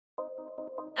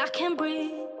I can't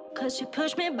breathe, cause you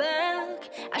pushed me back.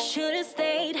 I should've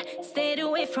stayed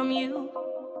away from you.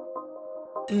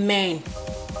 Men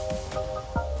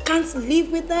can't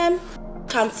live with them,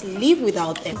 can't live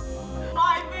without them.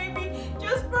 My baby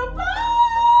just proposed!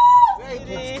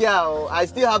 Yeah, I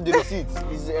still have the receipt.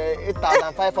 It's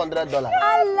 $8,500.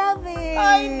 I love it.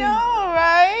 I know,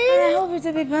 right? I hope it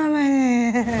will be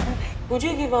permanent. Would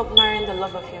you give up marrying the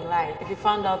love of your life if you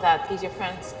found out that he's your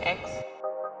friend's ex?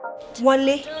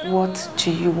 Wale, What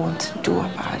do you want to do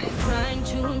about it?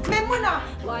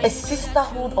 A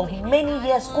sisterhood of many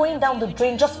years going down the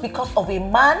drain just because of a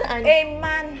man? A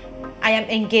man. I am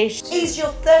engaged. is your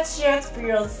 30th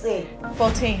fiancé.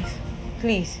 14th.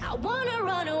 Please. I wanna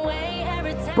run away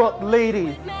every time. But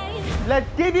ladies, let's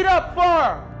give it up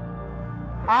for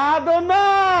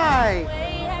Adonai!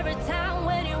 Every time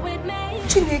when you're with me.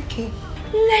 Chineke,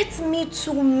 let me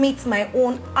too meet my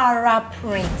own Arab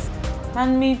prince.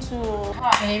 And me too.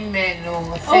 Amen.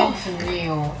 Oh, thank you,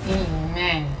 Rio.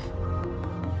 Amen.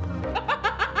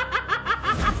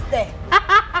 There.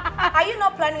 Are you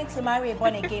not planning to marry a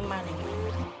born-again man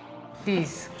again?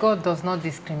 Please, God does not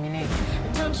discriminate.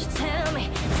 Don't you tell me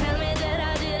that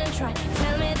I didn't try.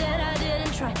 Tell me that I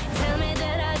didn't try. Tell me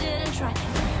that I didn't try.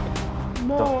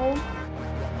 Mom,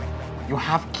 You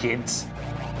have kids?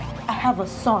 I have a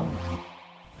son.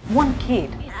 One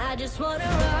kid. I just wanna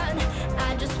run.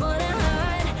 I just wanna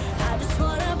hide. I just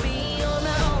wanna be on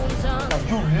my own tongue.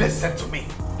 Now you listen to me.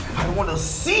 I don't want to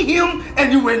see him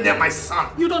anywhere near my son.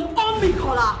 you don't own me,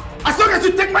 Kola. As long as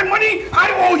you take my money,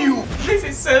 I owe you. This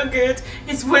is so good.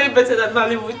 It's way better than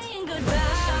Hollywood. Saying goodbye.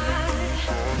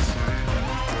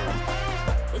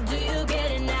 Do you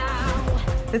get it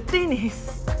now? The thing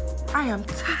is, I am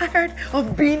tired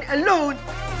of being alone.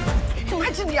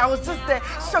 Imagine me, I was just there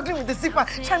struggling with the zipper,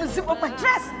 trying to zip up my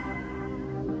dress.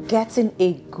 Getting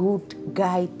a good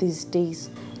guy these days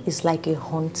is like a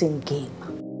hunting game.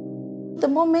 The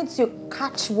moment you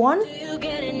catch one, Do you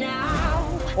get it now?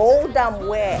 hold them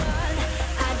well.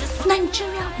 I just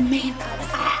Nigerian men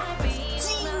are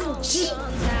stingy.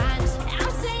 sometimes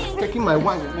I'm saying Taking my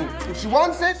wine with me. If she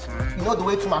wants it, you know the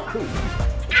way to my crib.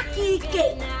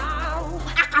 Akike, now.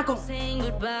 Akago. Saying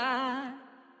goodbye.